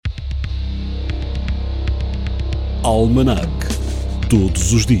Almanac.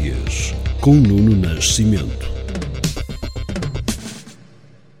 Todos os dias, com Nuno Nascimento.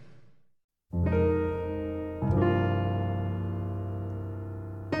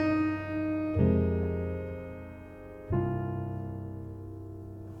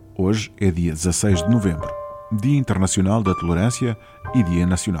 Hoje é dia 16 de novembro, Dia Internacional da Tolerância e Dia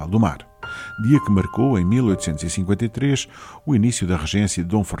Nacional do Mar. Dia que marcou, em 1853, o início da regência de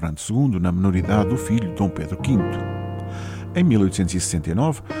Dom Fernando II na minoridade do filho Dom Pedro V. Em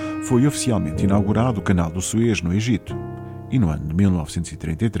 1869, foi oficialmente inaugurado o Canal do Suez, no Egito. E no ano de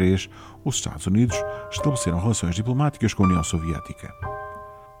 1933, os Estados Unidos estabeleceram relações diplomáticas com a União Soviética.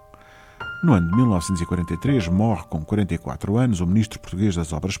 No ano de 1943, morre com 44 anos o ministro português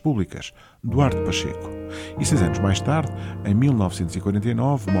das Obras Públicas, Duarte Pacheco. E 6 anos mais tarde, em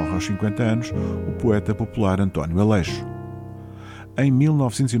 1949, morre aos 50 anos o poeta popular António Aleixo. Em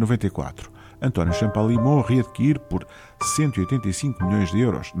 1994, António Champalimau readquire por 185 milhões de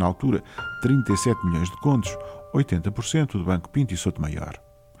euros, na altura 37 milhões de contos, 80% do Banco Pinto e Sotomayor.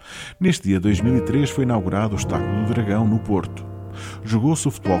 Neste dia 2003 foi inaugurado o Estádio do Dragão, no Porto. Jogou-se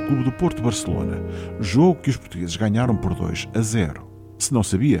o Futebol Clube do Porto Barcelona, jogo que os portugueses ganharam por 2-0. Se não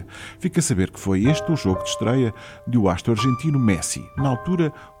sabia, fica a saber que foi este o jogo de estreia do astro argentino Messi, na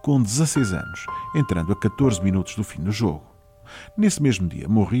altura com 16 anos, entrando a 14 minutos do fim do jogo. Nesse mesmo dia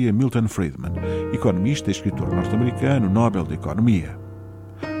morria Milton Friedman, economista e escritor norte-americano, Nobel de Economia.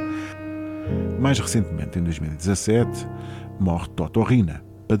 Mais recentemente, em 2017, morre Toto Riina,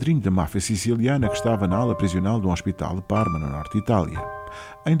 padrinho da máfia siciliana que estava na ala prisional de um hospital de Parma, no norte de Itália.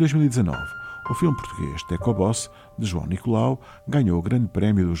 Em 2019, o filme português Teco Boss, de João Nicolau, ganhou o grande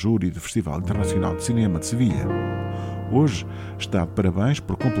prémio do júri do Festival Internacional de Cinema de Sevilha. Hoje está de parabéns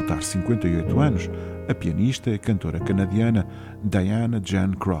por completar 58 anos a pianista e cantora canadiana Diana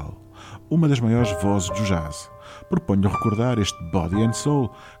Jane Krall, uma das maiores vozes do jazz. Proponho recordar este Body and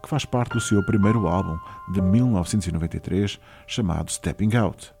Soul, que faz parte do seu primeiro álbum, de 1993, chamado Stepping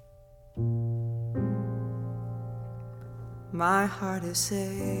Out. My heart is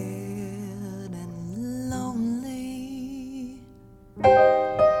sad and lonely.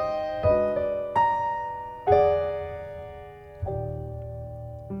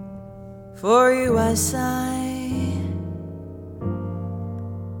 For you I sigh,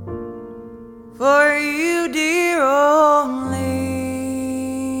 for you, dear, only.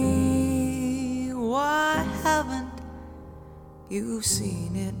 Why haven't you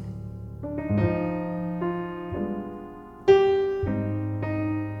seen it?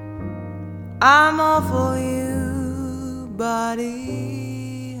 I'm all for you,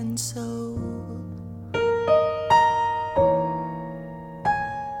 body and soul.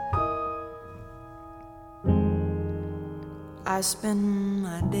 I spend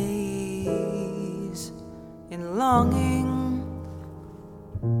my days in longing,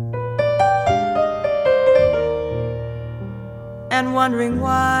 and wondering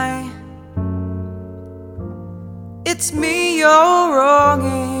why it's me you're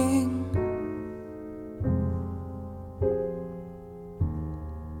wronging.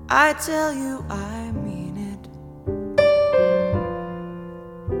 I tell you I mean it.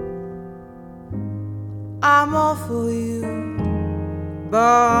 I'm all for you,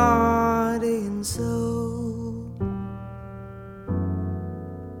 body and soul.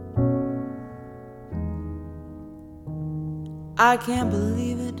 I can't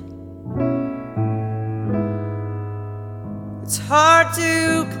believe it. It's hard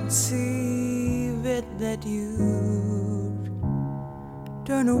to conceive it that you'd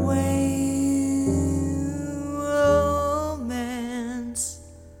turn away romance.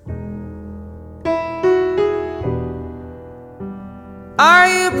 Are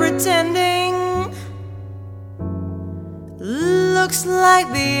you pretending? Looks like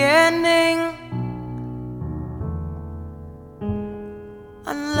the ending.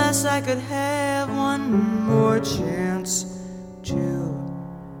 Unless I could have one more chance to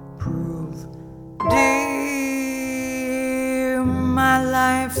prove, dear, my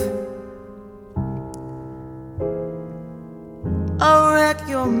life a wreck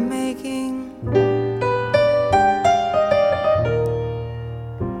you're making.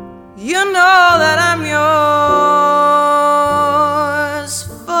 You know that I'm yours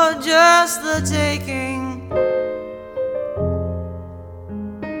for just the taking.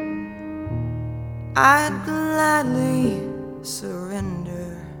 I'd gladly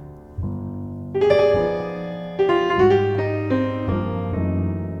surrender.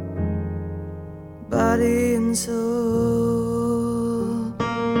 Body and soul.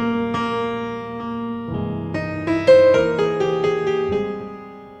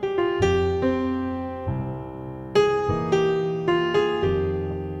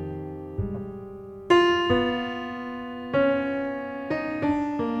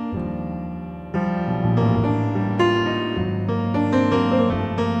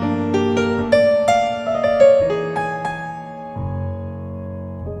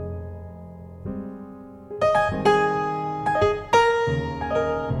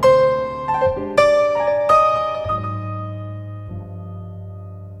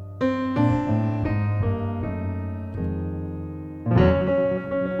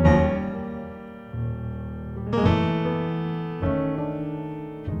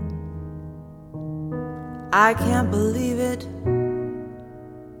 I can't believe it.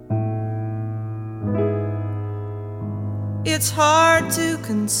 It's hard to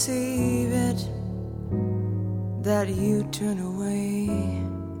conceive it, that you turn away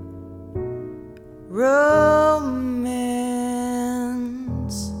romance.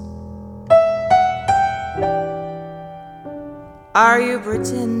 Are you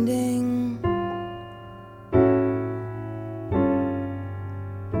pretending?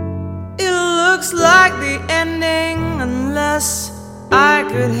 It looks like the ending, unless I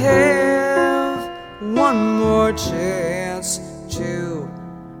could have one more chance to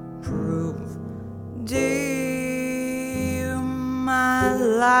prove, dear, my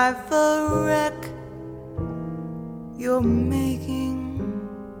life a wreck you're making.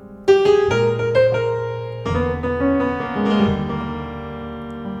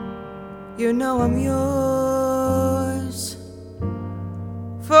 You know I'm yours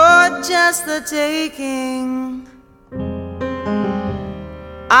for just the taking.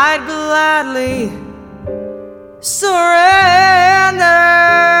 I'd gladly surrender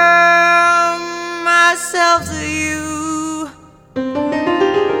myself to you,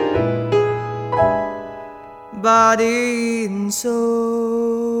 body and soul.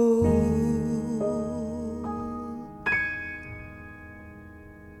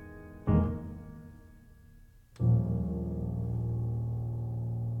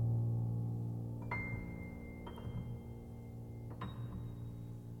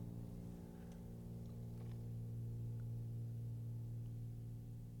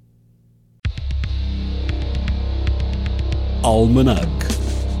 Almanac,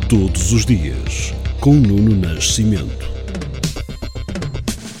 todos os dias, com Nuno Nascimento.